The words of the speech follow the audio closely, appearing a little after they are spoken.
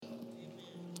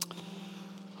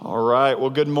All right,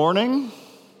 well, good morning.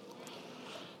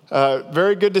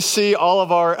 Very good to see all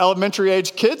of our elementary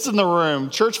age kids in the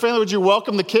room. Church family, would you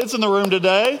welcome the kids in the room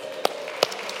today?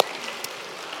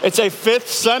 It's a fifth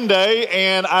Sunday,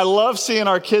 and I love seeing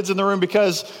our kids in the room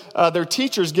because their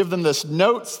teachers give them this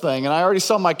notes thing, and I already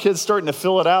saw my kids starting to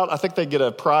fill it out. I think they get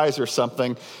a prize or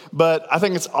something, but I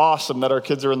think it's awesome that our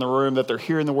kids are in the room, that they're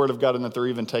hearing the Word of God, and that they're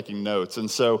even taking notes.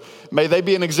 And so may they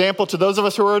be an example to those of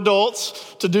us who are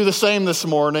adults to do the same this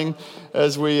morning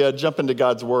as we jump into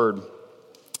God's Word.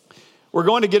 We're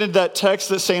going to get into that text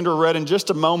that Sandra read in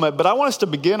just a moment, but I want us to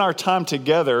begin our time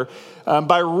together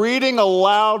by reading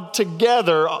aloud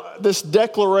together this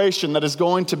declaration that is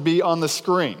going to be on the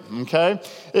screen, okay?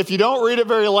 If you don't read it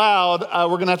very loud,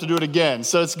 we're going to have to do it again.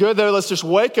 So it's good there. Let's just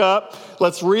wake up.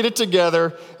 Let's read it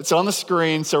together. It's on the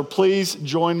screen, so please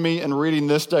join me in reading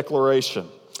this declaration.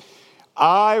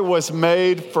 I was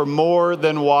made for more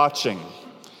than watching.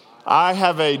 I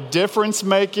have a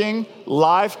difference-making,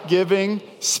 life-giving,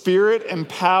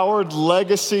 spirit-empowered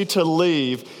legacy to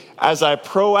leave as I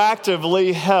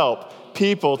proactively help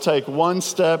people take one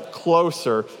step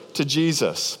closer to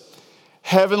Jesus.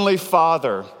 Heavenly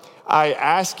Father, I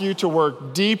ask you to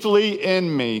work deeply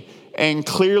in me and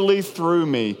clearly through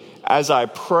me as I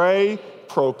pray,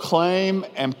 proclaim,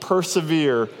 and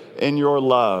persevere in your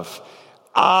love.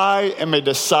 I am a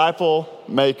disciple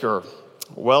maker.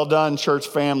 Well done, church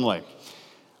family.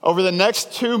 Over the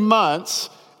next 2 months,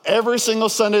 every single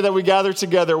Sunday that we gather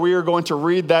together, we are going to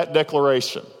read that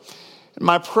declaration. And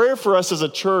my prayer for us as a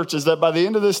church is that by the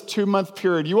end of this 2-month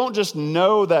period, you won't just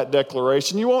know that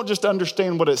declaration, you won't just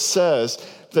understand what it says,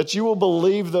 that you will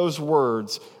believe those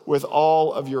words with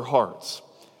all of your hearts.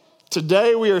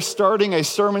 Today, we are starting a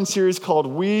sermon series called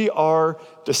We Are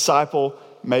Disciple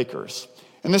Makers.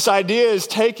 And this idea is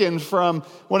taken from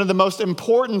one of the most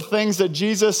important things that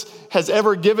Jesus has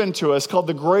ever given to us, called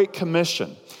the Great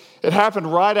Commission. It happened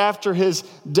right after his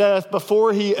death,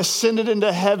 before he ascended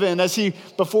into heaven.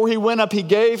 Before he went up, he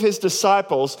gave his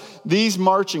disciples these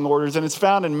marching orders, and it's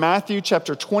found in Matthew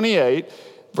chapter 28,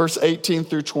 verse 18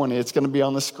 through 20. It's going to be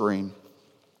on the screen.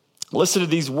 Listen to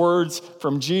these words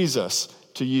from Jesus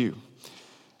to you.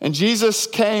 And Jesus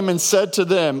came and said to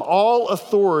them, all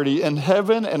authority in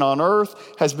heaven and on earth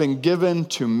has been given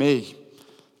to me.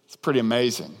 It's pretty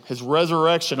amazing. His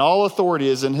resurrection, all authority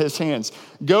is in his hands.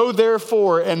 Go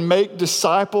therefore and make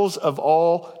disciples of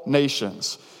all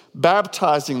nations,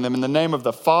 baptizing them in the name of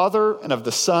the Father and of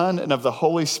the Son and of the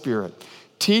Holy Spirit,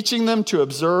 teaching them to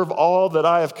observe all that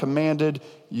I have commanded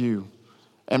you.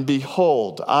 And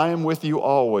behold, I am with you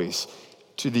always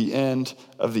to the end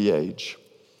of the age.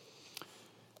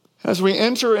 As we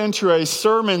enter into a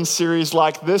sermon series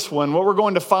like this one, what we're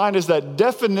going to find is that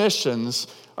definitions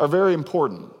are very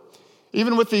important.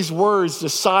 Even with these words,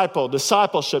 disciple,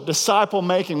 discipleship, disciple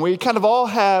making, we kind of all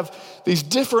have these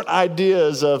different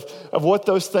ideas of what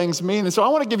those things mean. And so I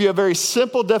want to give you a very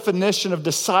simple definition of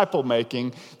disciple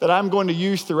making that I'm going to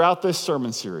use throughout this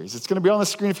sermon series. It's going to be on the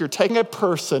screen if you're taking a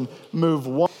person, move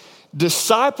one.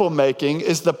 Disciple making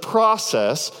is the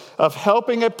process of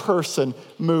helping a person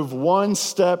move one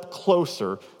step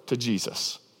closer to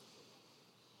Jesus.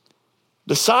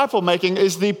 Disciple making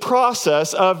is the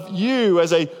process of you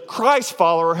as a Christ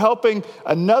follower helping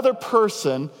another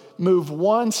person move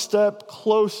one step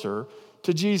closer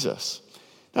to Jesus.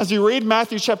 As you read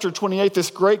Matthew chapter 28, this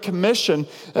Great Commission,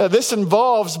 this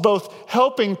involves both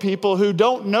helping people who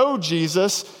don't know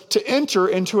Jesus to enter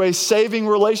into a saving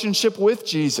relationship with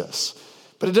Jesus.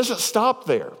 But it doesn't stop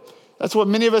there. That's what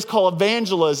many of us call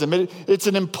evangelism. It's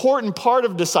an important part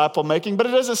of disciple making, but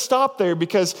it doesn't stop there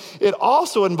because it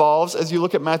also involves, as you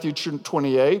look at Matthew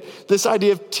 28, this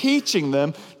idea of teaching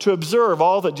them to observe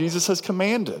all that Jesus has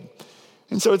commanded.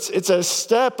 And so it's a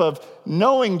step of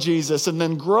knowing Jesus and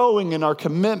then growing in our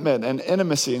commitment and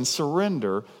intimacy and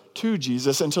surrender to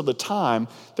Jesus until the time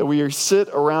that we sit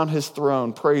around his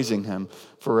throne praising him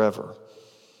forever.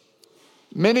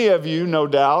 Many of you, no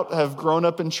doubt, have grown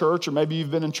up in church, or maybe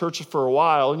you've been in church for a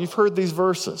while and you've heard these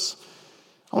verses.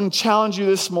 I want to challenge you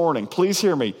this morning. Please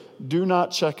hear me. Do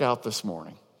not check out this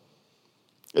morning.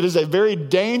 It is a very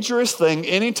dangerous thing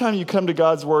anytime you come to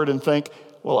God's word and think,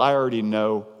 well, I already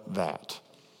know that.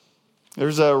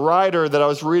 There's a writer that I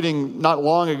was reading not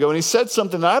long ago, and he said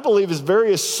something that I believe is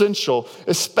very essential,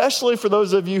 especially for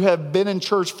those of you who have been in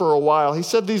church for a while. He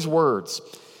said these words,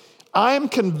 I am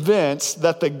convinced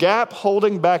that the gap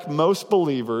holding back most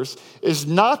believers is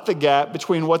not the gap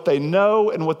between what they know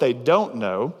and what they don't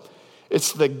know.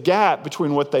 It's the gap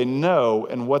between what they know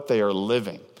and what they are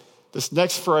living. This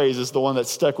next phrase is the one that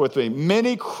stuck with me.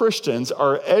 Many Christians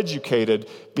are educated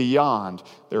beyond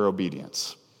their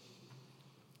obedience.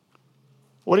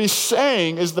 What he's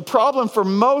saying is the problem for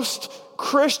most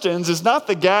Christians is not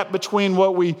the gap between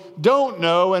what we don't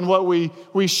know and what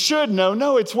we should know.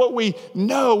 No, it's what we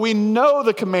know. We know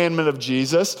the commandment of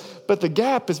Jesus, but the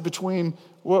gap is between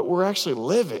what we're actually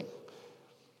living.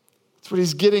 That's what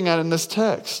he's getting at in this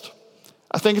text.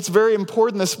 I think it's very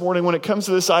important this morning when it comes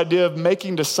to this idea of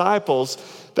making disciples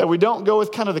that we don't go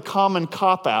with kind of the common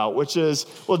cop-out, which is,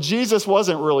 well, Jesus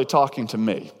wasn't really talking to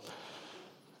me.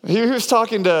 He was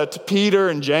talking to Peter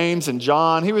and James and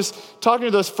John. He was talking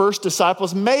to those first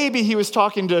disciples. Maybe he was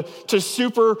talking to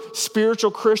super spiritual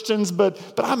Christians, but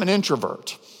I'm an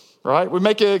introvert, right? We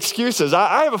make excuses.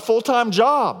 I have a full-time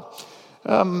job.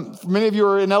 Many of you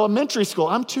are in elementary school.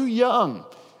 I'm too young.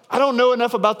 I don't know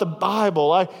enough about the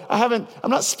Bible. I'm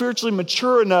not spiritually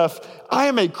mature enough. I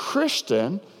am a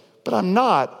Christian, but I'm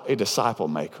not a disciple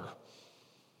maker.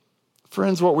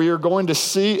 Friends, what we are going to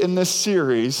see in this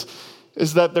series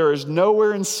is that there is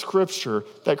nowhere in Scripture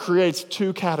that creates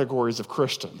two categories of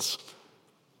Christians,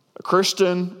 a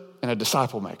Christian and a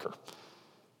disciple maker.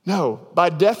 No, by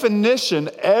definition,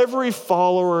 every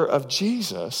follower of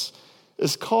Jesus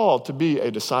is called to be a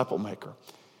disciple maker.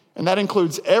 And that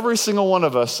includes every single one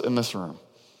of us in this room.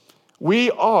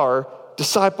 We are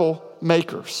disciple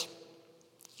makers.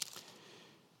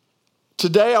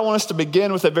 Today, I want us to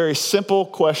begin with a very simple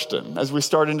question as we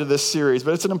start into this series,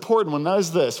 but it's an important one. That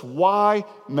is this: why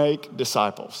make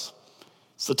disciples?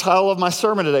 It's the title of my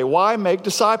sermon today, why make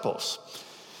disciples?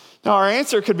 Now, our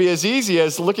answer could be as easy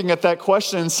as looking at that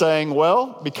question and saying,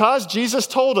 well, because Jesus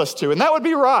told us to, and that would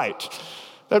be right.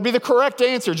 That would be the correct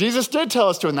answer. Jesus did tell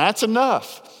us to, and that's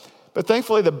enough. But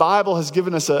thankfully, the Bible has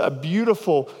given us a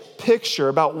beautiful picture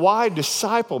about why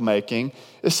disciple making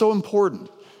is so important.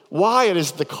 Why it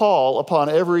is the call upon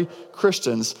every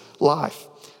Christian's life.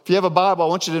 If you have a Bible, I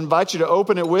want to invite you to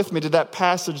open it with me to that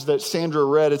passage that Sandra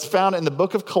read. It's found in the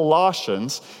book of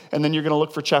Colossians, and then you're going to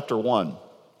look for chapter 1.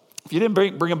 If you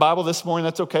didn't bring a Bible this morning,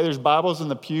 that's okay. There's Bibles in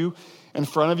the pew in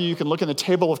front of you. You can look in the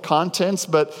table of contents,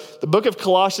 but the book of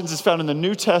Colossians is found in the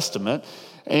New Testament.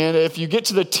 And if you get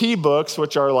to the T books,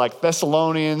 which are like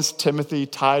Thessalonians, Timothy,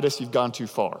 Titus, you've gone too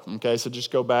far. Okay, so just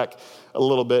go back a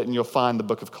little bit and you'll find the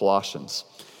book of Colossians.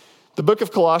 The book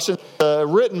of Colossians,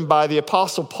 written by the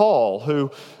Apostle Paul, who,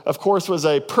 of course, was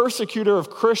a persecutor of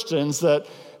Christians that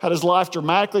had his life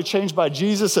dramatically changed by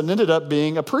Jesus and ended up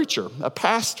being a preacher, a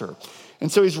pastor. And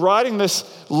so he's writing this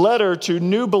letter to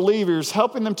new believers,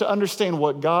 helping them to understand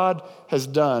what God has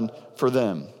done for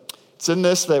them. It's in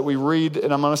this that we read,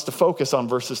 and I want us to focus on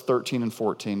verses 13 and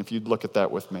 14, if you'd look at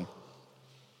that with me.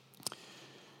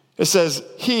 It says,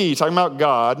 he, talking about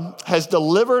God, has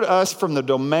delivered us from the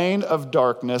domain of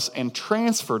darkness and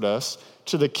transferred us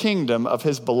to the kingdom of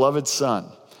his beloved Son,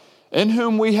 in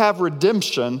whom we have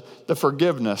redemption, the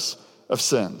forgiveness of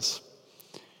sins.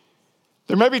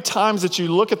 There may be times that you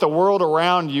look at the world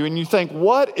around you and you think,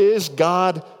 what is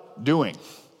God doing?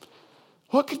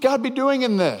 What could God be doing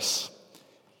in this?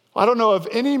 I don't know of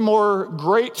any more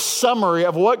great summary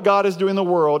of what God is doing in the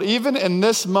world, even in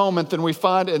this moment, than we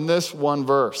find in this one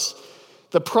verse.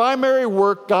 The primary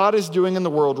work God is doing in the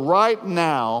world right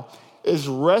now is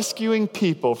rescuing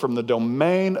people from the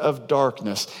domain of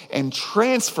darkness and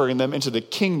transferring them into the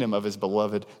kingdom of his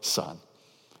beloved Son.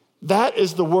 That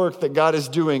is the work that God is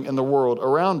doing in the world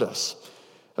around us.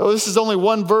 Oh, this is only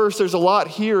one verse. There's a lot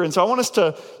here. And so I want us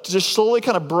to just slowly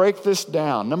kind of break this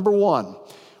down. Number one,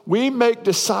 we make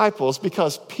disciples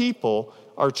because people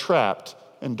are trapped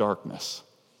in darkness.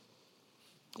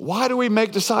 Why do we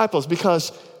make disciples?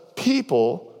 Because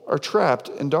people are trapped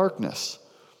in darkness.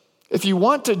 If you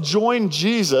want to join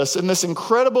Jesus in this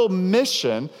incredible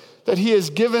mission that he has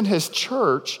given his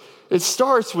church, it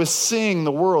starts with seeing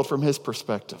the world from his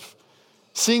perspective,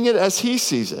 seeing it as he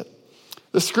sees it.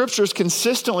 The scriptures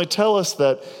consistently tell us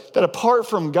that apart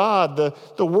from God,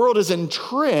 the world is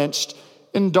entrenched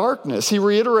in darkness. He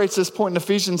reiterates this point in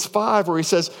Ephesians 5 where he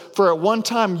says, for at one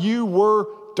time you were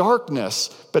darkness,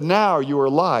 but now you are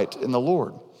light in the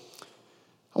Lord.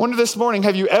 I wonder this morning,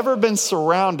 have you ever been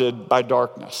surrounded by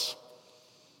darkness?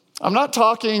 I'm not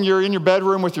talking you're in your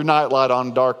bedroom with your nightlight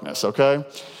on darkness, okay?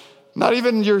 Not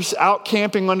even you're out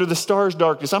camping under the stars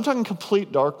darkness. I'm talking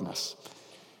complete darkness.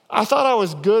 I thought I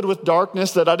was good with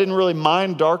darkness, that I didn't really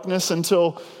mind darkness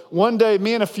until one day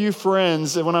me and a few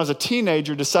friends, when I was a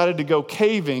teenager, decided to go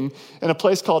caving in a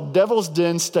place called Devil's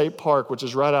Den State Park, which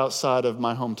is right outside of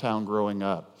my hometown growing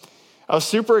up. I was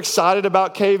super excited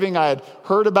about caving. I had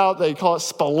heard about, they call it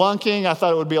spelunking. I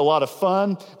thought it would be a lot of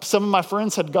fun. Some of my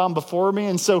friends had gone before me,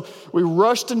 and so we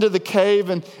rushed into the cave,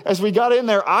 and as we got in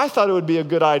there, I thought it would be a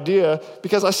good idea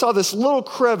because I saw this little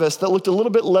crevice that looked a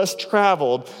little bit less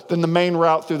traveled than the main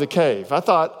route through the cave. I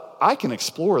thought, I can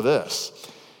explore this.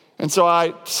 And so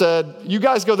I said, you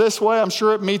guys go this way. I'm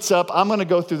sure it meets up. I'm going to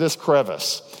go through this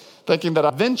crevice, thinking that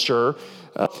I venture.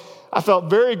 I felt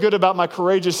very good about my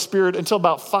courageous spirit until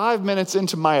about 5 minutes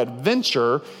into my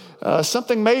adventure,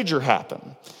 something major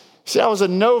happened. See, I was a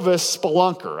novice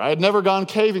spelunker. I had never gone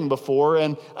caving before,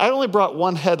 and I only brought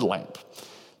one headlamp.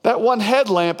 That one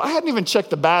headlamp, I hadn't even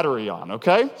checked the battery on,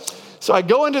 okay? So I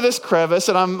go into this crevice,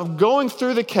 and I'm going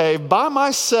through the cave by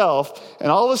myself,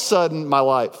 and all of a sudden, my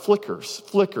light flickers,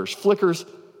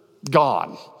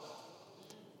 gone.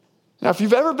 Now, if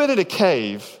you've ever been in a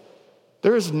cave,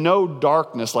 there is no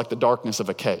darkness like the darkness of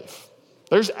a cave.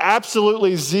 There's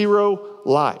absolutely zero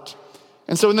light.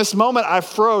 And so in this moment, I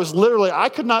froze. Literally, I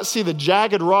could not see the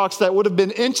jagged rocks that would have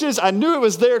been inches. I knew it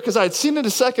was there because I had seen it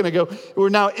a second ago. It were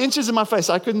now inches in my face.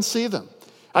 I couldn't see them.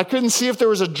 I couldn't see if there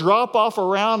was a drop off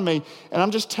around me. And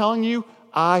I'm just telling you,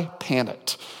 I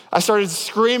panicked. I started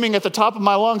screaming at the top of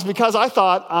my lungs because I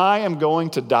thought I am going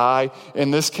to die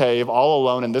in this cave all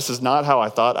alone. And this is not how I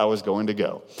thought I was going to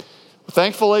go.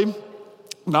 Thankfully,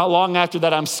 not long after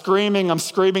that, I'm screaming,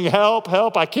 help,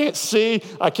 help, I can't see,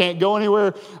 I can't go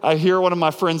anywhere. I hear one of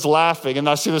my friends laughing, and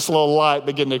I see this little light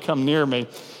begin to come near me,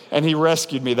 and he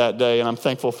rescued me that day, and I'm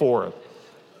thankful for it.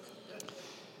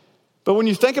 But when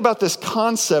you think about this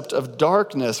concept of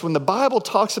darkness, when the Bible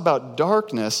talks about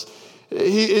darkness,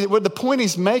 what the point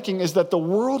he's making is that the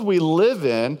world we live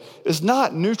in is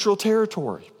not neutral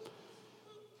territory.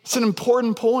 It's an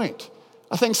important point.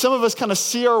 I think some of us kind of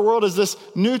see our world as this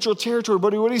neutral territory,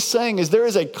 but what he's saying is there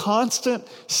is a constant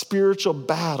spiritual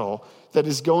battle that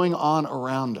is going on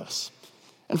around us.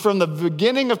 And from the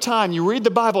beginning of time, you read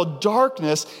the Bible,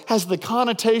 darkness has the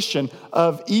connotation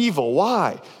of evil.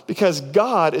 Why? Because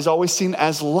God is always seen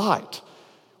as light.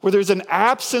 Where there's an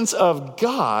absence of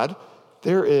God,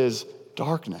 there is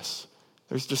darkness.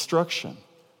 There's destruction.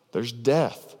 There's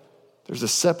death. There's a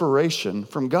separation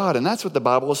from God. And that's what the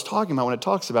Bible is talking about when it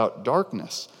talks about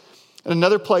darkness. In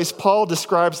another place, Paul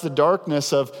describes the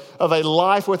darkness of a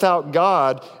life without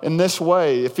God in this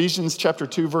way. Ephesians chapter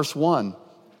 2, verse 1.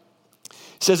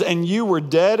 It says, and you were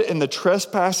dead in the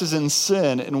trespasses and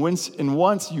sin in which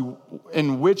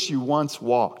you once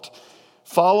walked,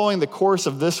 following the course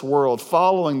of this world,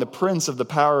 following the prince of the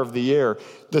power of the air,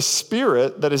 the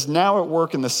spirit that is now at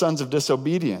work in the sons of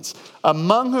disobedience,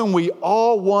 among whom we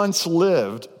all once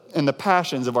lived in the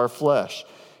passions of our flesh,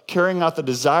 carrying out the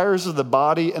desires of the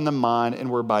body and the mind,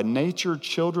 and were by nature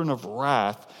children of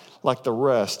wrath like the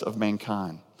rest of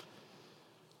mankind.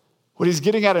 What he's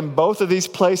getting at in both of these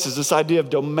places, this idea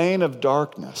of domain of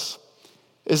darkness,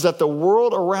 is that the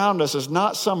world around us is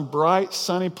not some bright,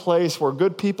 sunny place where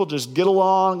good people just get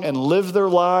along and live their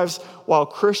lives while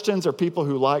Christians are people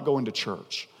who like going to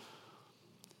church.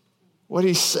 What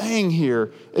he's saying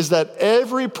here is that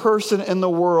every person in the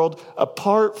world,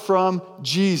 apart from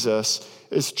Jesus,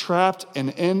 is trapped in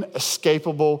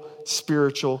inescapable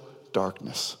spiritual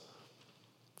darkness.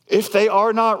 If they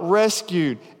are not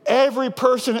rescued, every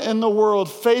person in the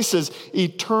world faces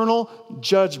eternal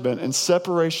judgment and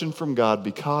separation from God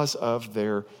because of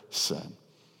their sin.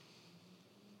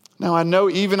 Now, I know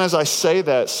even as I say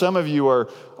that, some of you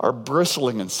are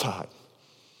bristling inside.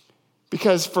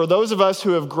 Because for those of us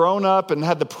who have grown up and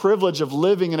had the privilege of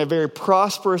living in a very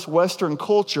prosperous Western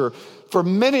culture, for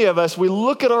many of us, we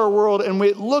look at our world and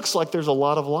it looks like there's a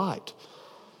lot of light.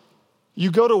 You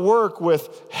go to work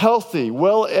with healthy,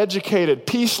 well-educated,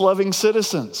 peace-loving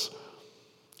citizens.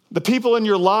 The people in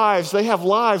your lives, they have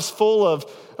lives full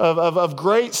of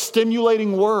great,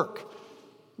 stimulating work.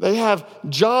 They have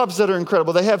jobs that are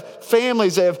incredible. They have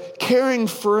families. They have caring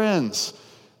friends.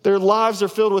 Their lives are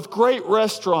filled with great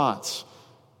restaurants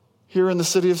here in the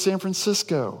city of San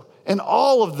Francisco. And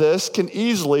all of this can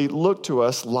easily look to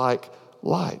us like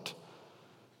light.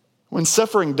 When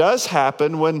suffering does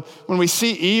happen, when we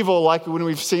see evil, like when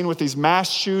we've seen with these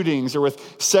mass shootings or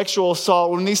with sexual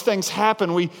assault, when these things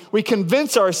happen, we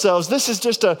convince ourselves this is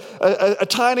just a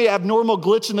tiny abnormal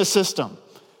glitch in the system.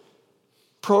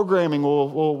 Programming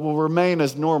will remain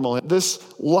as normal. This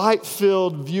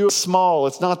light-filled view is small.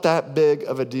 It's not that big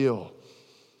of a deal.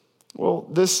 Well,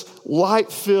 this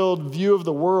light-filled view of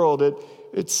the world,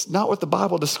 it's not what the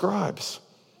Bible describes.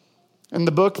 In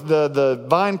the book, The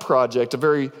Vine Project, a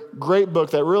very great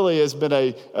book that really has been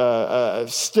a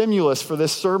stimulus for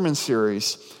this sermon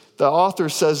series, the author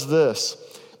says this: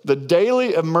 the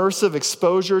daily immersive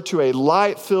exposure to a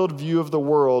light-filled view of the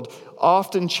world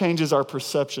often changes our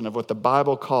perception of what the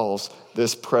Bible calls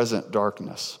this present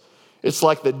darkness. It's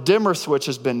like the dimmer switch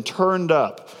has been turned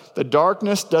up. The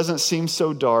darkness doesn't seem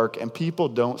so dark, and people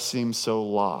don't seem so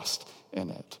lost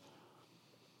in it.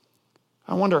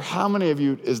 I wonder how many of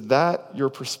you, is that your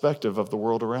perspective of the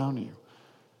world around you?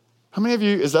 How many of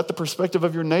you, is that the perspective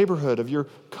of your neighborhood, of your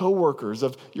coworkers,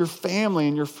 of your family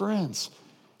and your friends?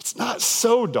 It's not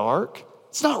so dark.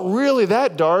 It's not really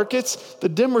that dark. It's the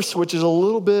dimmer switch is a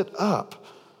little bit up.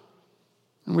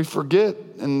 And we forget,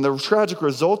 and the tragic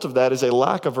result of that is a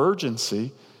lack of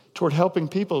urgency toward helping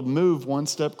people move one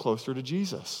step closer to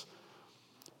Jesus.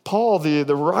 Paul, the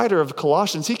writer of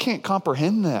Colossians, he can't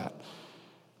comprehend that.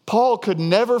 Paul could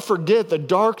never forget the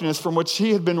darkness from which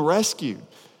he had been rescued.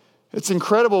 It's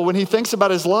incredible. When he thinks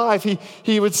about his life,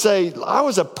 he would say, I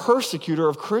was a persecutor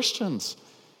of Christians.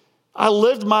 I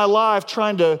lived my life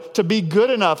trying to be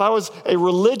good enough. I was a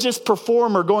religious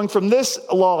performer going from this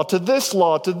law to this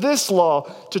law to this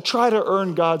law to try to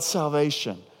earn God's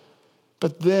salvation.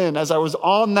 But then as I was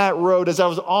on that road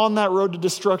to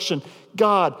destruction,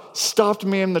 God stopped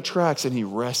me in the tracks and he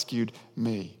rescued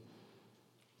me.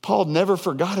 Paul never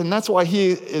forgot, and that's why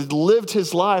he lived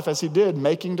his life as he did,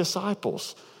 making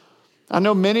disciples. I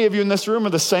know many of you in this room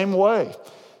are the same way.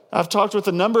 I've talked with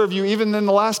a number of you, even in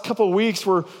the last couple of weeks,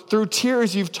 where through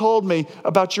tears you've told me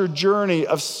about your journey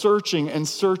of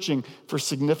searching for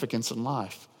significance in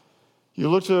life. You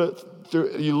looked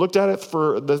at it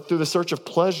through the search of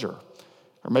pleasure,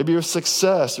 or maybe your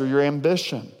success or your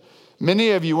ambition.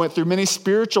 Many of you went through many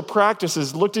spiritual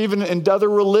practices, looked even in other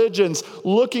religions,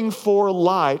 looking for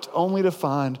light, only to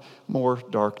find more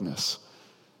darkness.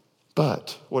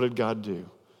 But what did God do?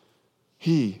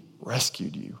 He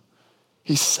rescued you.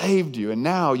 He saved you, and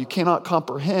now you cannot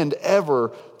comprehend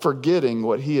ever forgetting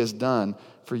what he has done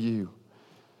for you.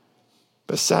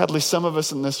 But sadly, some of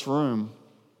us in this room,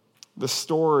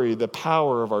 the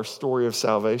power of our story of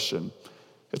salvation,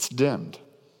 it's dimmed.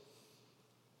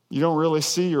 You don't really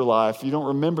see your life. You don't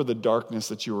remember the darkness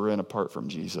that you were in apart from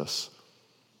Jesus.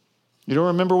 You don't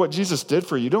remember what Jesus did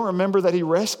for you. You don't remember that he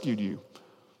rescued you.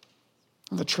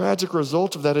 And the tragic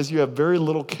result of that is you have very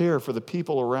little care for the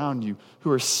people around you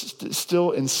who are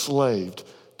still enslaved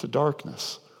to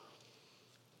darkness.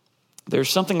 There's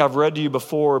something I've read to you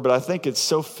before, but I think it's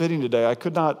so fitting today. I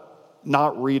could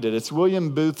not read it. It's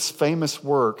William Booth's famous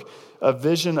work, A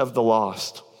Vision of the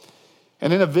Lost.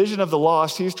 And in A Vision of the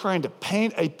Lost, he's trying to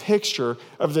paint a picture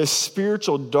of this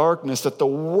spiritual darkness that the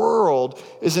world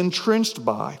is entrenched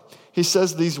by. He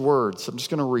says these words. I'm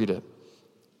just going to read it.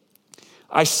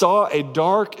 I saw a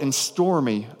dark and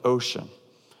stormy ocean.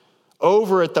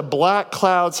 Over it, the black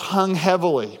clouds hung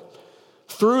heavily.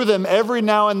 Through them, every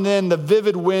now and then, the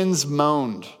vivid winds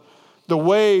moaned. The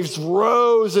waves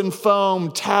rose and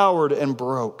foamed, towered and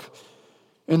broke.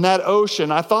 In that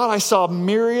ocean, I thought I saw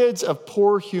myriads of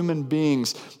poor human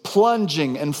beings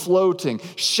plunging and floating,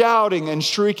 shouting and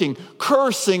shrieking,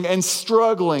 cursing and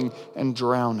struggling and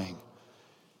drowning.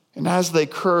 And as they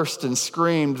cursed and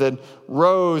screamed, then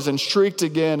rose and shrieked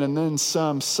again, and then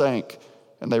some sank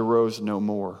and they rose no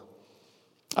more.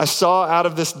 I saw out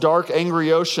of this dark,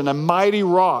 angry ocean a mighty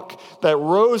rock that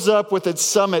rose up with its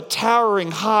summit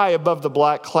towering high above the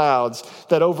black clouds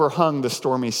that overhung the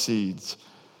stormy seas.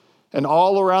 And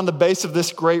all around the base of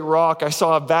this great rock, I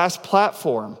saw a vast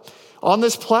platform. On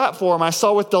this platform, I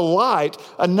saw with delight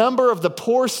a number of the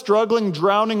poor, struggling,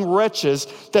 drowning wretches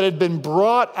that had been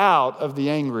brought out of the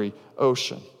angry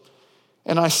ocean.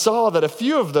 And I saw that a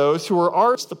few of those who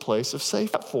were at the place of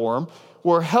safety platform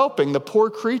were helping the poor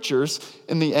creatures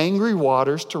in the angry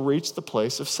waters to reach the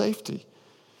place of safety.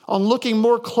 On looking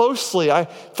more closely, I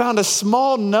found a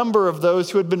small number of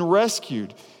those who had been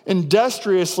rescued,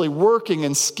 industriously working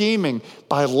and scheming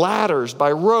by ladders,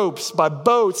 by ropes, by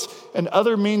boats, and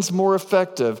other means more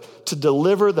effective to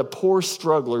deliver the poor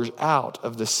strugglers out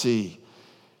of the sea.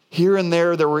 Here and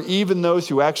there were even those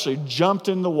who actually jumped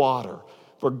in the water,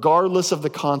 regardless of the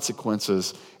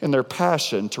consequences, in their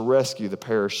passion to rescue the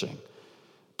perishing.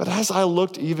 But as I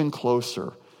looked even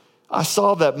closer, I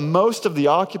saw that most of the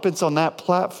occupants on that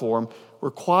platform were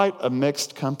quite a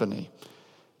mixed company.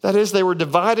 That is, they were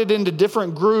divided into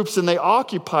different groups and they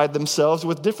occupied themselves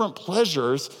with different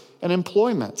pleasures and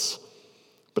employments.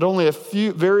 But only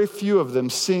very few of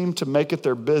them seemed to make it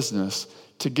their business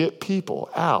to get people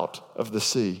out of the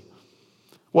sea.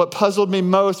 What puzzled me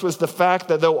most was the fact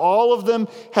that though all of them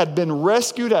had been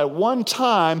rescued at one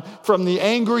time from the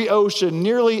angry ocean,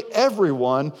 nearly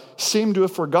everyone seemed to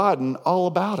have forgotten all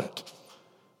about it.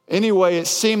 Anyway, it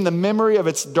seemed the memory of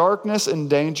its darkness and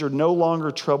danger no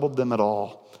longer troubled them at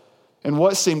all. And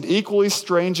what seemed equally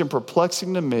strange and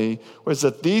perplexing to me was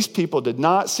that these people did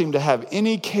not seem to have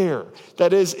any care,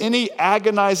 that is, any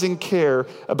agonizing care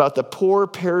about the poor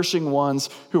perishing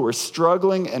ones who were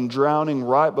struggling and drowning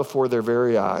right before their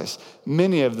very eyes.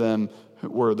 Many of them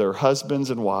were their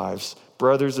husbands and wives,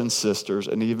 brothers and sisters,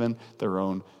 and even their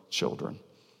own children.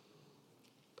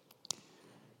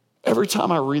 Every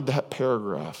time I read that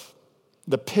paragraph,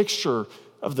 the picture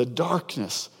of the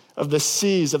darkness, of the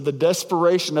seas, of the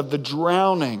desperation, of the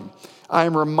drowning, I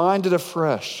am reminded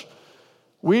afresh.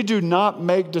 We do not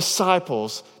make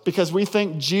disciples because we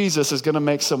think Jesus is going to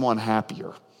make someone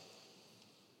happier.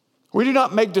 We do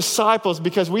not make disciples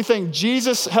because we think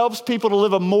Jesus helps people to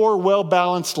live a more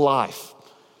well-balanced life.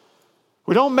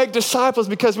 We don't make disciples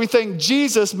because we think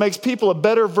Jesus makes people a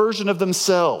better version of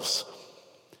themselves.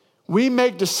 We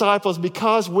make disciples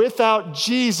because without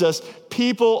Jesus,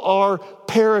 people are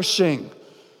perishing.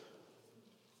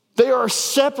 They are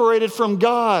separated from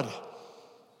God.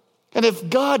 And if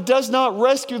God does not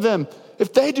rescue them,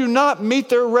 if they do not meet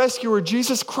their rescuer,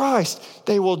 Jesus Christ,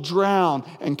 they will drown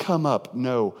and come up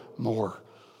no more.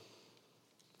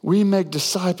 We make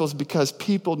disciples because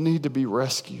people need to be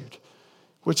rescued.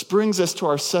 Which brings us to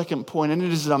our second point, and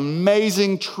it is an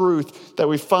amazing truth that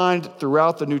we find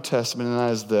throughout the New Testament, and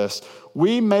that is this.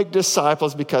 We make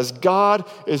disciples because God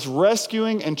is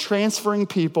rescuing and transferring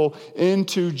people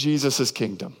into Jesus'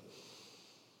 kingdom.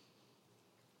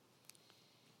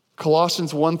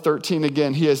 Colossians 1:13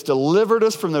 again, he has delivered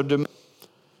us from the dominion.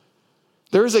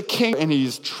 There is a king, and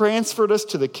he's transferred us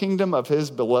to the kingdom of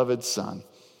his beloved Son.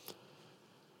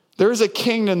 There is a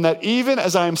kingdom that even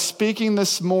as I am speaking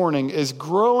this morning is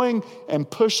growing and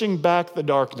pushing back the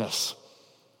darkness.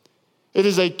 It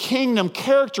is a kingdom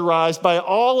characterized by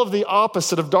all of the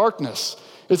opposite of darkness.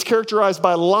 It's characterized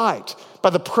by light,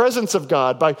 by the presence of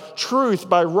God, by truth,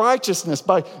 by righteousness,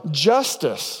 by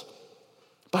justice,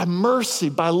 by mercy,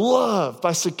 by love,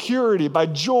 by security, by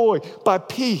joy, by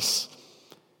peace.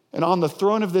 And on the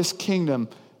throne of this kingdom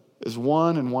is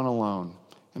one and one alone,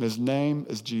 and his name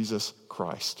is Jesus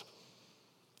Christ.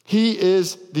 He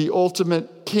is the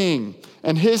ultimate king,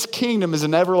 and his kingdom is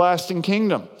an everlasting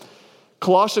kingdom.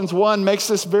 Colossians 1 makes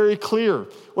this very clear.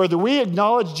 Whether we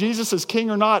acknowledge Jesus as king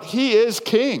or not, he is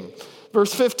king.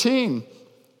 Verse 15,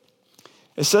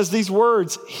 it says these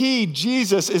words, he,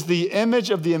 Jesus, is the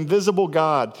image of the invisible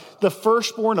God, the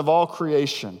firstborn of all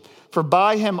creation. For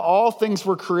by him all things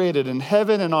were created in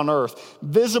heaven and on earth,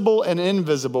 visible and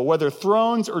invisible, whether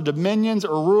thrones or dominions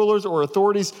or rulers or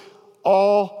authorities,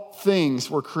 all things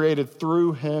were created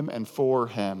through him and for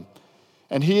him.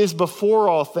 And he is before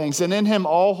all things, and in him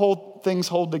all things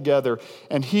hold together.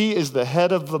 And he is the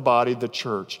head of the body, the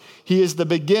church. He is the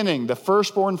beginning, the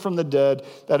firstborn from the dead,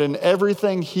 that in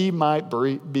everything he might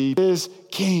be his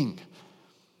king.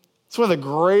 It's one of the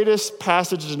greatest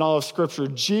passages in all of Scripture.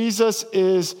 Jesus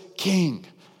is king.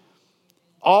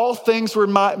 All things were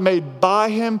made by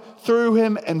him, through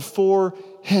him, and for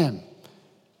him.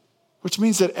 Which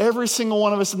means that every single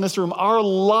one of us in this room, our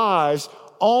lives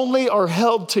only are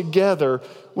held together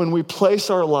when we place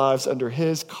our lives under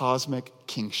his cosmic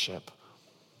kingship.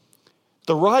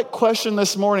 The right question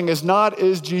this morning is not,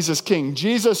 is Jesus king?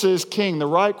 Jesus is king. The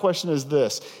right question is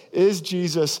this, is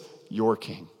Jesus your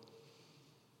king?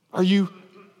 Are you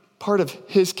part of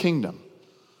his kingdom?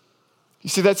 You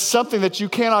see, that's something that you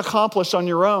cannot accomplish on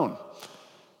your own.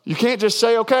 You can't just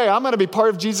say, okay, I'm going to be part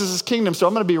of Jesus' kingdom, so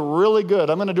I'm going to be really good.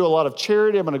 I'm going to do a lot of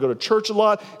charity. I'm going to go to church a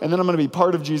lot, and then I'm going to be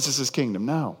part of Jesus' kingdom.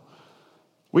 No.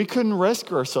 We couldn't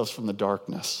rescue ourselves from the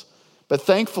darkness. But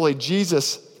thankfully,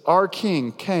 Jesus, our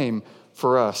King, came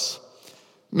for us.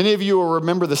 Many of you will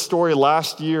remember the story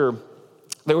last year.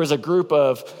 There was a group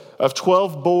of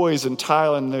 12 boys in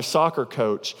Thailand and their soccer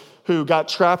coach who got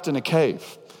trapped in a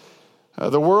cave.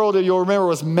 The world, you'll remember,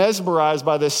 was mesmerized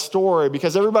by this story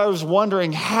because everybody was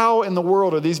wondering, how in the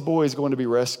world are these boys going to be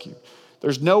rescued?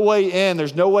 There's no way in,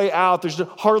 there's no way out, there's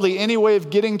hardly any way of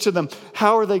getting to them.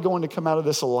 How are they going to come out of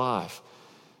this alive?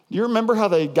 Do you remember how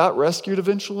they got rescued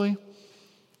eventually?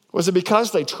 Was it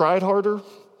because they tried harder?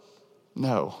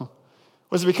 No.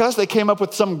 Was it because they came up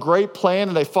with some great plan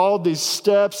and they followed these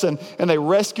steps and they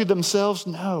rescued themselves?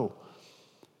 No.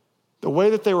 The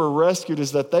way that they were rescued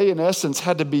is that they, in essence,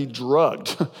 had to be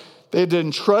drugged. They had to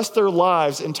entrust their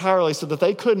lives entirely so that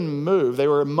they couldn't move. They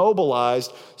were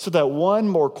immobilized so that one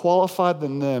more qualified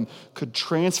than them could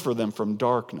transfer them from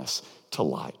darkness to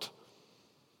light.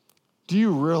 Do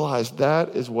you realize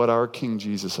that is what our King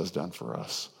Jesus has done for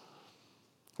us?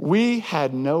 We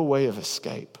had no way of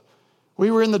escape.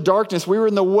 We were in the darkness. We were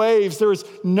in the waves. There was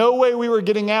no way we were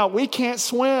getting out. We can't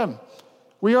swim.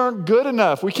 We aren't good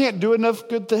enough. We can't do enough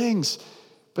good things.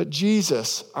 But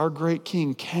Jesus, our great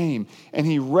King, came and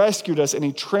he rescued us and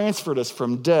he transferred us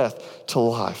from death to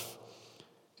life.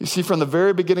 You see, from the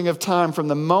very beginning of time, from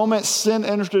the moment sin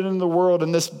entered into the world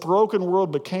and this broken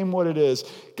world became what it is,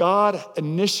 God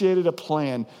initiated a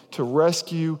plan to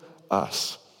rescue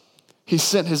us. He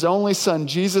sent his only son,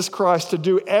 Jesus Christ, to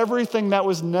do everything that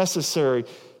was necessary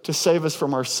to save us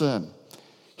from our sin.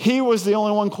 He was the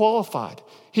only one qualified.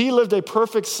 He lived a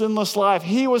perfect, sinless life.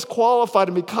 He was qualified,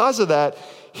 and because of that,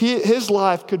 his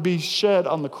life could be shed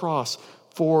on the cross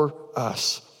for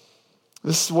us.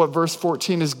 This is what verse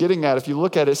 14 is getting at. If you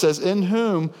look at it, it says, in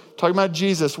whom, talking about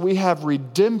Jesus, we have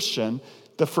redemption,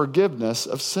 the forgiveness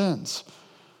of sins.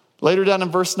 Later down in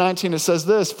verse 19, it says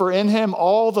this, for in him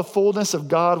all the fullness of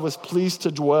God was pleased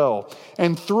to dwell,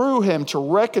 and through him to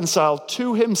reconcile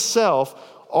to himself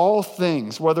all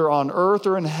things, whether on earth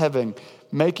or in heaven,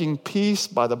 making peace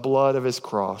by the blood of his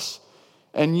cross.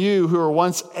 And you who were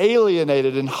once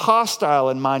alienated and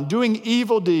hostile in mind, doing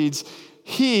evil deeds,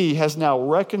 he has now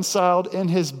reconciled in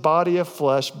his body of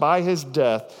flesh by his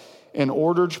death in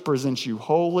order to present you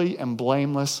holy and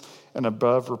blameless and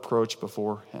above reproach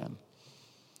before him.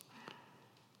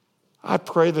 I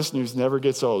pray this news never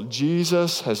gets old.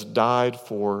 Jesus has died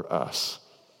for us.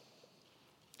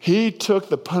 He took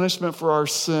the punishment for our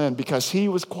sin because he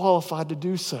was qualified to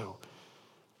do so.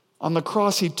 On the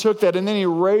cross, he took that and then he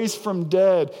raised from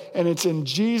dead. And it's in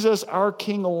Jesus, our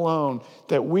King alone,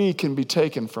 that we can be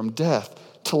taken from death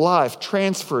to life,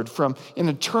 transferred from an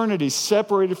eternity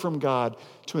separated from God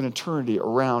to an eternity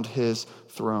around his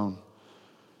throne.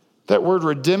 That word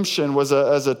redemption was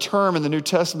as a term in the New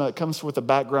Testament that comes with a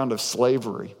background of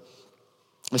slavery.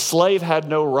 A slave had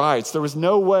no rights. There was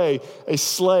no way a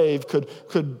slave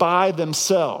could buy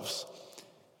themselves.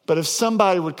 But if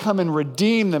somebody would come and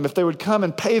redeem them, if they would come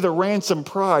and pay the ransom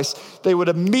price, they would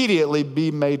immediately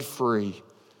be made free.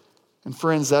 And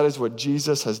friends, that is what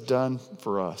Jesus has done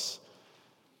for us.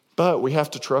 But we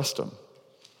have to trust him.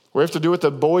 We have to do what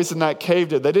the boys in that cave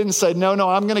did. They didn't say, no,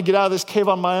 I'm going to get out of this cave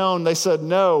on my own. They said,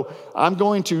 no, I'm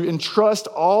going to entrust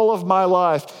all of my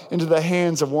life into the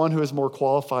hands of one who is more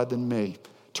qualified than me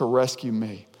to rescue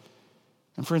me.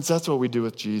 And friends, that's what we do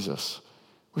with Jesus.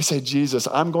 We say, Jesus,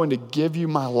 I'm going to give you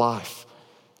my life.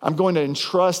 I'm going to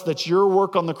entrust that your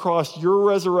work on the cross, your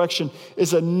resurrection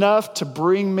is enough to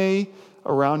bring me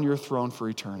around your throne for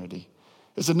eternity.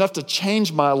 It's enough to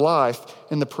change my life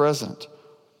in the present.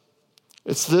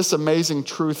 It's this amazing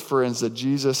truth, friends, that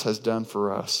Jesus has done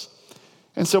for us.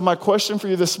 And so my question for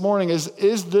you this morning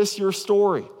is this your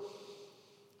story?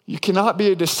 You cannot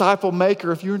be a disciple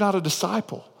maker if you're not a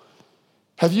disciple.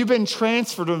 Have you been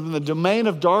transferred from the domain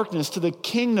of darkness to the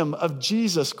kingdom of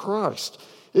Jesus Christ?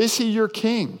 Is he your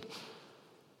king?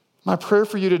 My prayer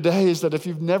for you today is that if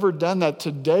you've never done that,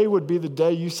 today would be the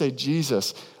day you say,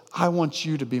 Jesus, I want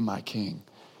you to be my king.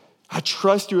 I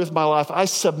trust you with my life. I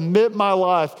submit my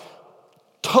life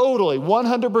totally,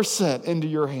 100% into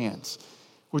your hands.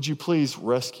 Would you please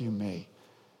rescue me?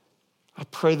 I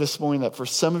pray this morning that for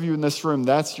some of you in this room,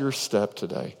 that's your step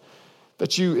today,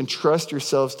 that you entrust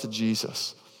yourselves to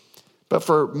Jesus. But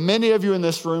for many of you in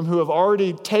this room who have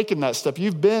already taken that step,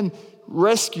 you've been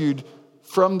rescued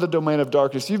from the domain of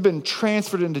darkness, you've been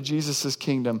transferred into Jesus'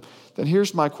 kingdom, then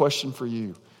here's my question for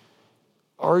you.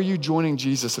 Are you joining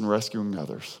Jesus in rescuing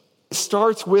others? It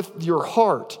starts with your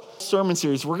heart. Sermon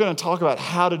series, we're going to talk about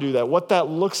how to do that, what that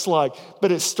looks like,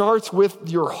 but it starts with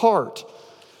your heart.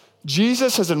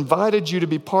 Jesus has invited you to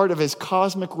be part of his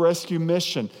cosmic rescue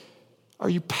mission. Are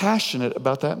you passionate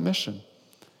about that mission?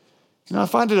 You know, I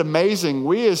find it amazing.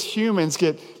 We as humans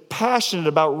get passionate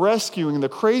about rescuing the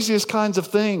craziest kinds of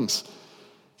things.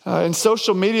 In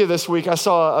social media this week, I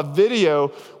saw a video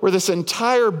where this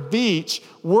entire beach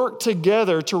worked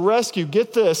together to rescue,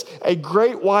 get this, a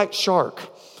great white shark.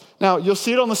 Now, you'll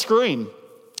see it on the screen.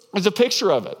 There's a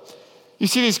picture of it. You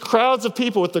see these crowds of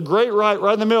people with the great white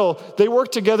right in the middle. They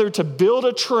work together to build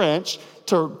a trench,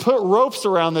 to put ropes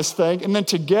around this thing, and then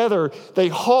together they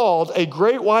hauled a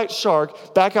great white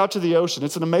shark back out to the ocean.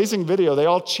 It's an amazing video. They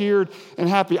all cheered and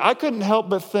happy. I couldn't help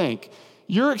but think,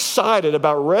 you're excited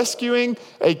about rescuing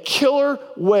a killer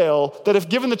whale that if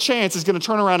given the chance is going to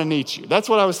turn around and eat you. That's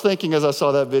what I was thinking as I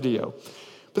saw that video.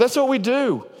 But that's what we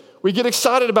do. We get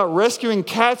excited about rescuing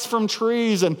cats from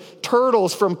trees and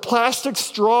turtles from plastic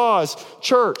straws.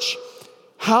 Church,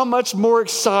 how much more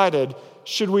excited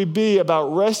should we be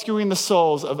about rescuing the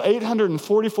souls of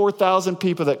 844,000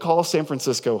 people that call San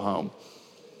Francisco home?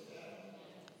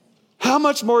 How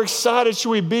much more excited should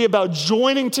we be about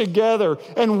joining together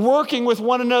and working with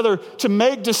one another to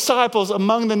make disciples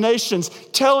among the nations,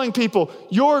 telling people,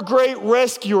 your great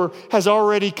rescuer has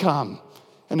already come,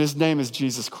 and his name is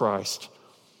Jesus Christ.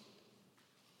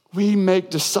 We make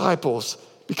disciples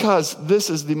because this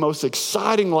is the most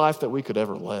exciting life that we could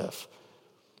ever live.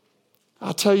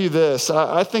 I'll tell you this,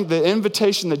 I think the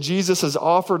invitation that Jesus has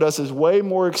offered us is way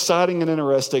more exciting and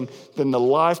interesting than the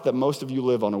life that most of you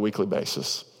live on a weekly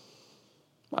basis.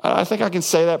 I think I can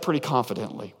say that pretty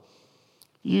confidently.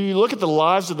 You look at the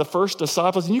lives of the first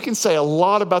disciples, and you can say a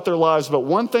lot about their lives, but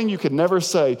one thing you could never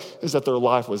say is that their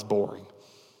life was boring.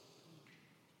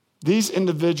 These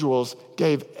individuals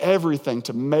gave everything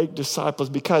to make disciples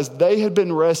because they had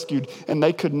been rescued, and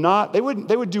they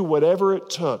would do whatever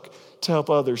it took to help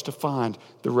others to find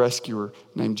the rescuer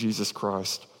named Jesus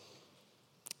Christ.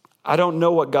 I don't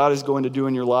know what God is going to do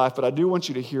in your life, but I do want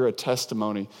you to hear a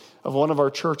testimony of one of our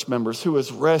church members who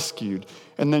was rescued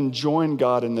and then joined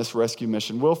God in this rescue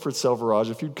mission. Wilfred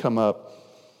Selvaraj, if you'd come up.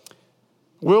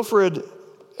 Wilfred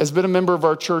has been a member of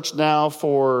our church now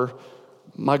for,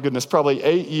 my goodness, probably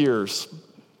 8 years.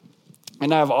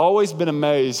 And I've always been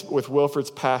amazed with Wilfred's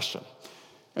passion.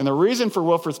 And the reason for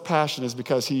Wilfred's passion is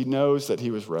because he knows that he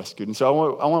was rescued. And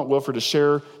so I want Wilfred to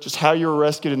share just how you were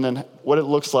rescued and then what it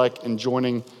looks like in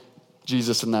joining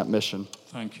Jesus in that mission.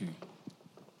 Thank you.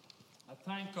 I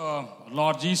thank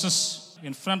Lord Jesus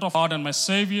in front of God and my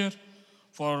Savior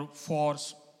for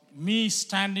me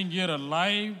standing here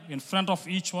alive in front of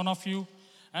each one of you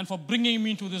and for bringing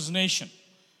me to this nation.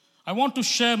 I want to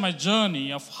share my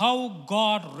journey of how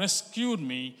God rescued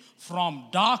me from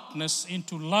darkness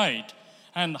into light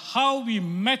and how he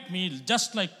met me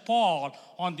just like Paul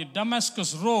on the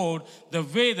Damascus road,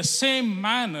 the same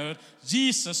manner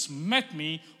Jesus met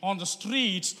me on the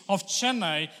streets of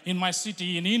Chennai in my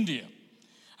city in India.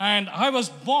 And I was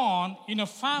born in a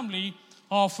family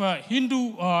of a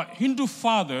Hindu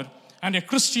father and a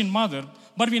Christian mother,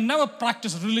 but we never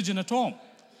practiced religion at home.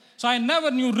 So I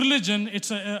never knew religion.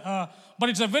 But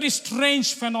it's a very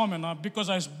strange phenomenon because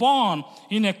I was born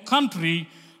in a country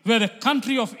where the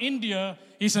country of India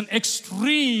is an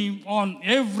extreme on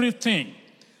everything.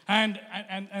 And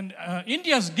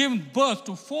India has given birth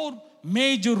to 4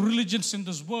 major religions in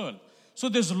this world. So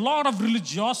there's a lot of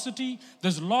religiosity,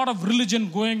 there's a lot of religion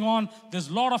going on, there's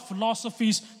a lot of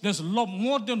philosophies, there's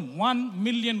more than 1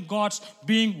 million gods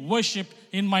being worshipped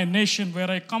in my nation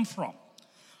where I come from.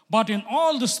 But in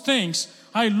all these things,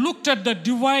 I looked at the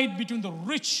divide between the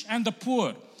rich and the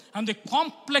poor and the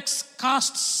complex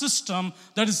caste system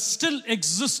that is still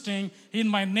existing in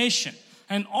my nation.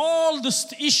 And all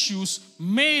these issues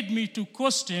made me to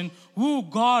question who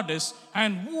God is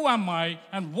and who am I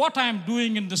and what I am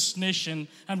doing in this nation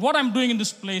and what I'm doing in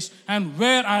this place and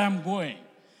where I am going.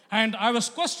 And I was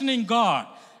questioning God,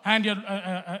 and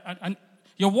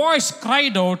your voice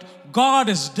cried out, "God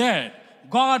is dead,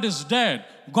 God is dead,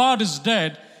 God is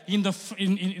dead," in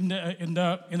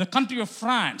the country of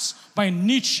France by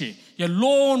Nietzsche. A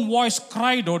lone voice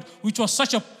cried out, which was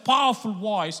such a powerful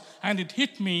voice, and it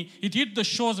hit me. It hit the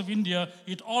shores of India.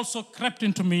 It also crept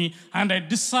into me, and I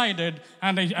decided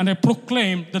and I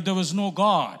proclaimed that there was no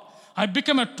God. I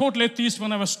became a total atheist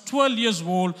when I was 12 years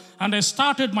old, and I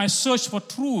started my search for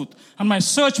truth and my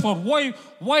search for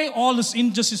why all this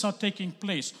injustice are taking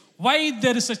place, why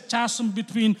there is a chasm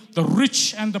between the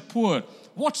rich and the poor.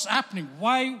 What's happening?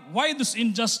 Why this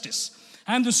injustice?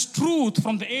 And this truth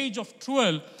from the age of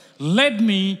 12 led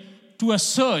me to a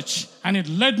search, and it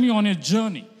led me on a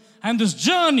journey. And this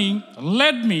journey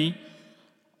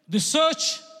the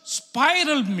search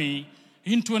spiraled me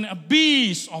into an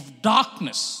abyss of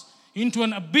darkness, into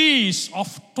an abyss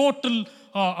of total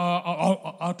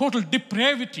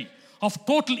depravity, of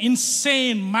total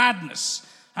insane madness.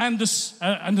 And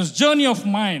this journey of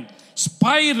mine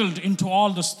spiraled into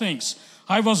all these things.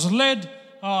 I was led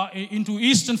into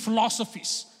Eastern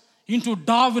philosophies, into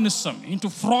Darwinism, into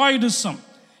Freudism,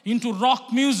 into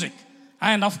rock music,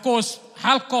 and of course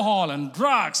alcohol and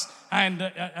drugs and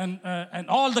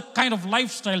all the kind of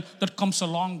lifestyle that comes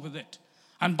along with it.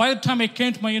 And by the time I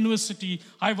came to my university,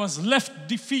 I was left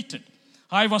defeated.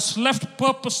 I was left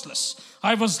purposeless.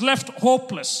 I was left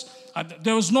hopeless.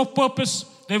 There was no purpose.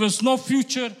 There was no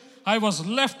future. I was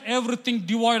left everything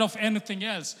devoid of anything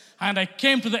else. And I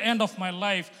came to the end of my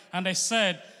life and I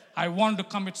said, I wanted to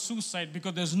commit suicide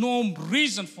because there's no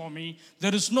reason for me.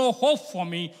 There is no hope for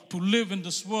me to live in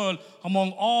this world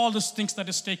among all these things that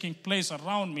is taking place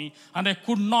around me. And I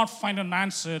could not find an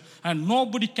answer. And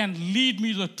nobody can lead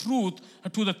me to the truth,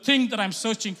 to the thing that I'm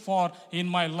searching for in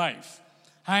my life.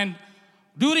 And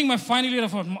during my final year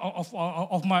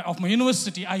of my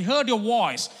university, I heard your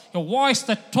voice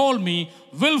that told me,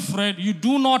 Wilfred, you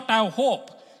do not have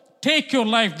hope. Take your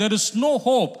life. There is no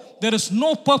hope. There is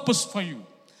no purpose for you.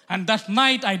 And that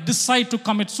night, I decided to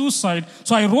commit suicide.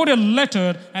 So I wrote a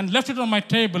letter and left it on my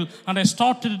table, and I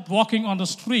started walking on the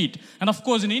street. And of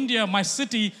course, in India, my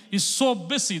city is so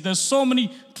busy. There's so many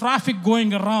traffic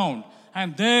going around.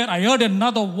 And there, I heard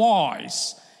another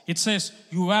voice. It says,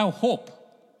 you have hope.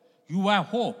 You have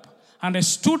hope. And I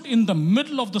stood in the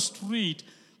middle of the street,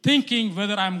 thinking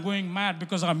whether I'm going mad,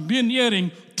 because I've been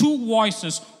hearing two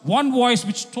voices. One voice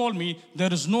which told me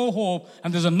there is no hope,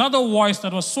 and there's another voice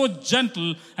that was so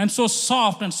gentle and so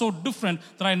soft and so different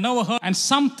that I never heard. And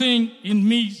something in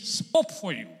me spoke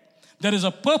for you. There is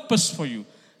a purpose for you.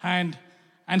 And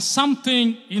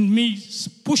something in me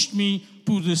pushed me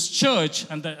to this church,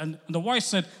 and the voice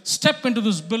said, step into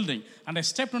this building. And I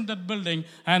stepped into that building,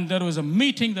 and there was a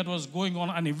meeting that was going on,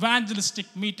 an evangelistic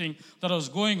meeting that was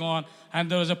going on, and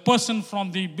there was a person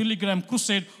from the Billy Graham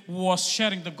crusade who was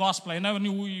sharing the gospel. I never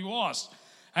knew who he was.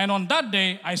 And on that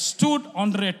day, I stood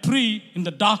under a tree in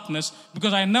the darkness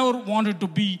because I never wanted to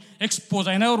be exposed.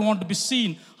 I never wanted to be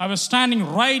seen. I was standing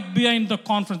right behind the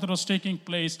conference that was taking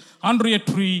place, under a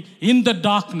tree, in the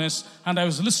darkness, and I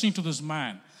was listening to this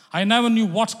man. I never knew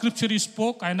what scripture he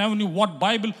spoke. I never knew what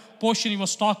Bible portion he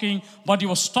was talking, but he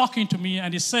was talking to me,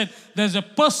 and he said, there's a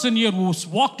person here who's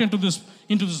walked into this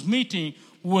meeting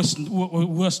who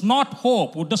has not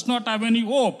hope, who does not have any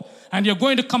hope, and you're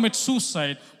going to commit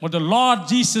suicide, but the Lord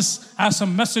Jesus has a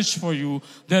message for you.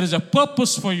 There is a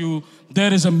purpose for you.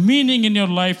 There is a meaning in your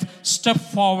life. Step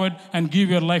forward and give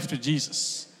your life to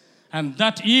Jesus. And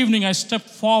that evening I stepped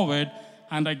forward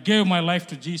and I gave my life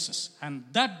to Jesus. And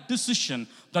that decision,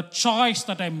 the choice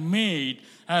that I made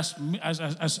has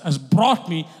brought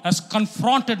me, has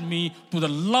confronted me to the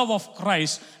love of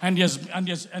Christ, and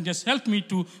has helped me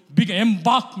to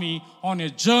embark me on a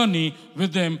journey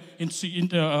with Him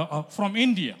from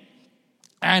India.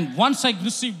 And once I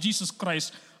received Jesus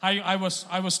Christ, I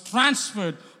was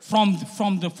transferred from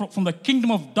the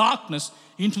kingdom of darkness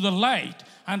into the light,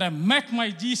 and I met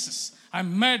my Jesus. I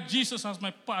met Jesus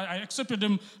I accepted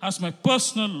Him as my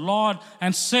personal Lord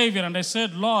and Savior, and I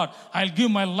said, Lord, I'll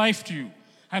give my life to you.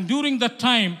 And during that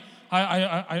time,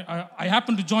 I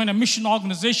happened to join a mission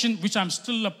organization, which I'm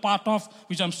still a part of,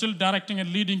 which I'm still directing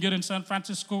and leading here in San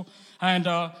Francisco. And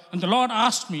the Lord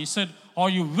asked me, He said, are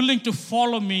you willing to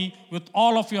follow me with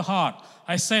all of your heart?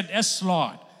 I said, yes,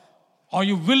 Lord. Are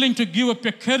you willing to give up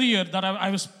your career that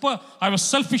I was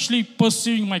selfishly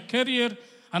pursuing my career,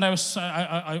 and I was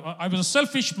a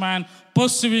selfish man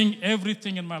pursuing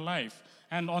everything in my life.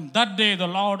 And on that day, the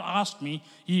Lord asked me,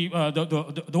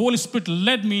 the Holy Spirit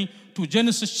led me to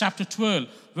Genesis chapter 12,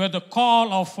 where the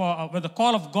call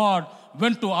of God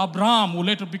went to Abraham, who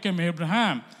later became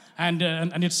Abraham. And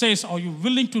it says, are you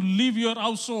willing to leave your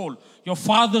household, your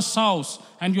father's house,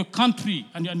 and your country,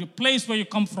 and your place where you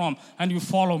come from, and you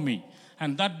follow me?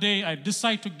 And that day, I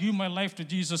decided to give my life to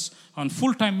Jesus on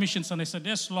full-time missions. And I said,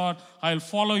 yes, Lord, I'll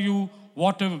follow you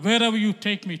wherever you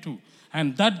take me to.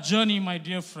 And that journey, my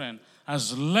dear friend,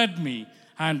 has led me.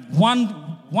 And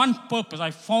one purpose,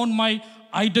 I found my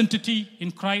identity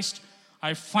in Christ.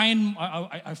 I found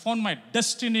my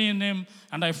destiny in Him,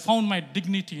 and I found my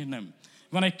dignity in Him.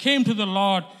 When I came to the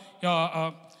Lord,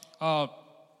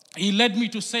 He led me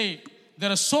to say, there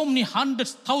are so many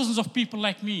hundreds, thousands of people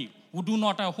like me who do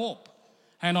not have hope.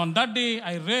 And on that day,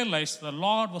 I realized the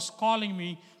Lord was calling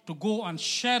me to go and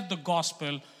share the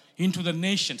gospel into the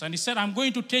nations. And He said, I'm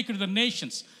going to take you to the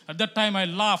nations. At that time, I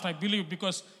laughed, I believe,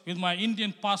 because with my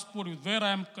Indian passport, with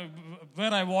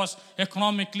where I was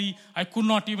economically, I could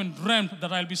not even dream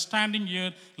that I'll be standing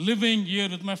here, living here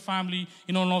with my family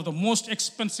in one of the most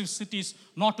expensive cities,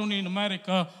 not only in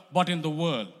America, but in the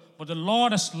world. But the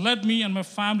Lord has led me and my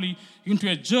family into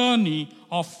a journey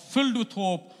filled with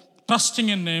hope, trusting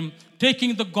in Him,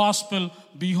 taking the gospel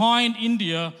behind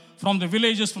India, from the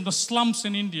villages, from the slums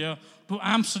in India, to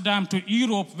Amsterdam, to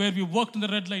Europe, where we worked in the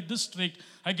red light district.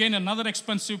 Again, another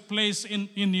expensive place in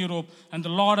Europe. And the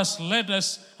Lord has led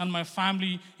us and my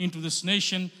family into this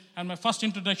nation. And my first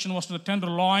introduction was to the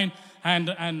Tenderloin.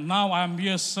 And now I am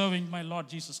here serving my Lord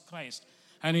Jesus Christ.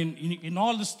 And in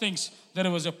all these things,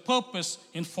 there was a purpose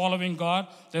in following God.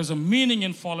 There's a meaning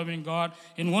in following God.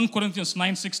 In 1 Corinthians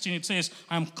 9:16, it says,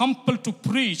 I am compelled to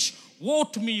preach. Woe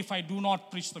to me if I do not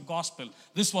preach the gospel.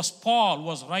 This was Paul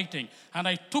was writing. And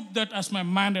I took that as my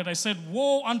mandate. I said,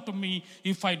 woe unto me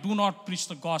if I do not preach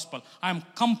the gospel. I am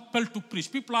compelled to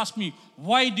preach. People ask me,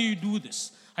 why do you do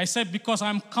this? I said, because I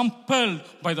am compelled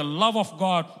by the love of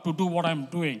God to do what I'm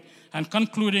doing. And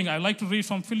concluding, I like to read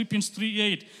from Philippians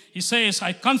 3:8. He says,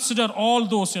 I consider all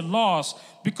those a loss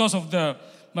because of the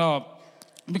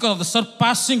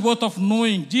surpassing worth of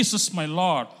knowing Jesus my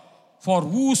Lord, for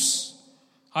whose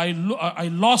I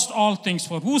lost all things,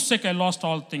 for whose sake I lost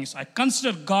all things. I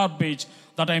consider garbage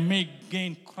that I may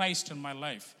gain Christ in my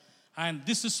life. And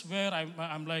this is where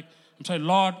I'm saying,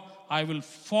 Lord, I will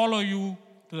follow you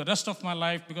to the rest of my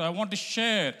life, because I want to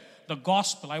share the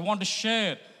gospel. I want to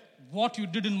share what you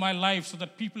did in my life, so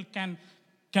that people can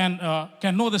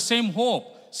know the same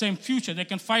hope, same future. They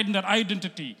can find their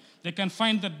identity. they can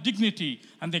find the dignity,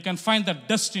 and they can find the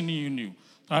destiny in you.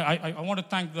 I want to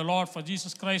thank the Lord for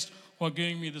Jesus Christ for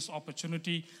giving me this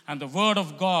opportunity. And the Word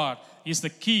of God is the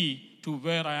key to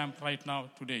where I am right now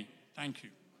today. Thank you.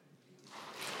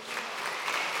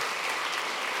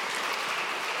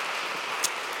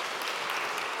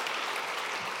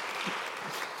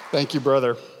 Thank you,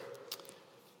 brother.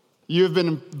 You have been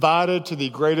invited to the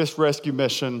greatest rescue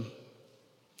mission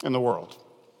in the world,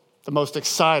 the most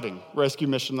exciting rescue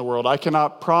mission in the world. I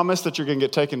cannot promise that you're going to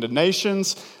get taken to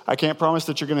nations. I can't promise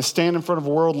that you're going to stand in front of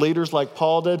world leaders like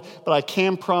Paul did, but I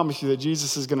can promise you that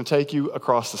Jesus is going to take you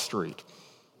across the street.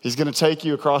 He's going to take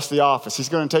you across the office. He's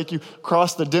going to take you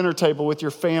across the dinner table with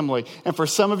your family. And for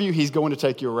some of you, he's going to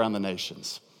take you around the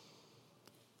nations.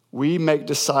 We make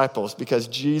disciples because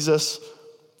Jesus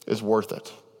is worth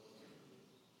it.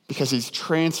 Because he's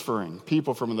transferring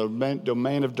people from the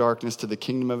domain of darkness to the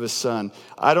kingdom of his son.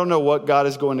 I don't know what God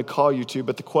is going to call you to,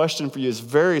 but the question for you is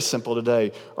very simple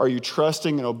today. Are you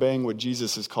trusting and obeying what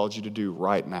Jesus has called you to do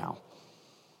right now?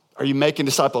 Are you making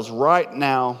disciples right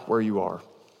now where you are?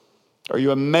 Are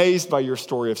you amazed by your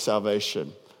story of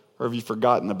salvation? Or have you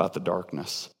forgotten about the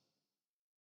darkness?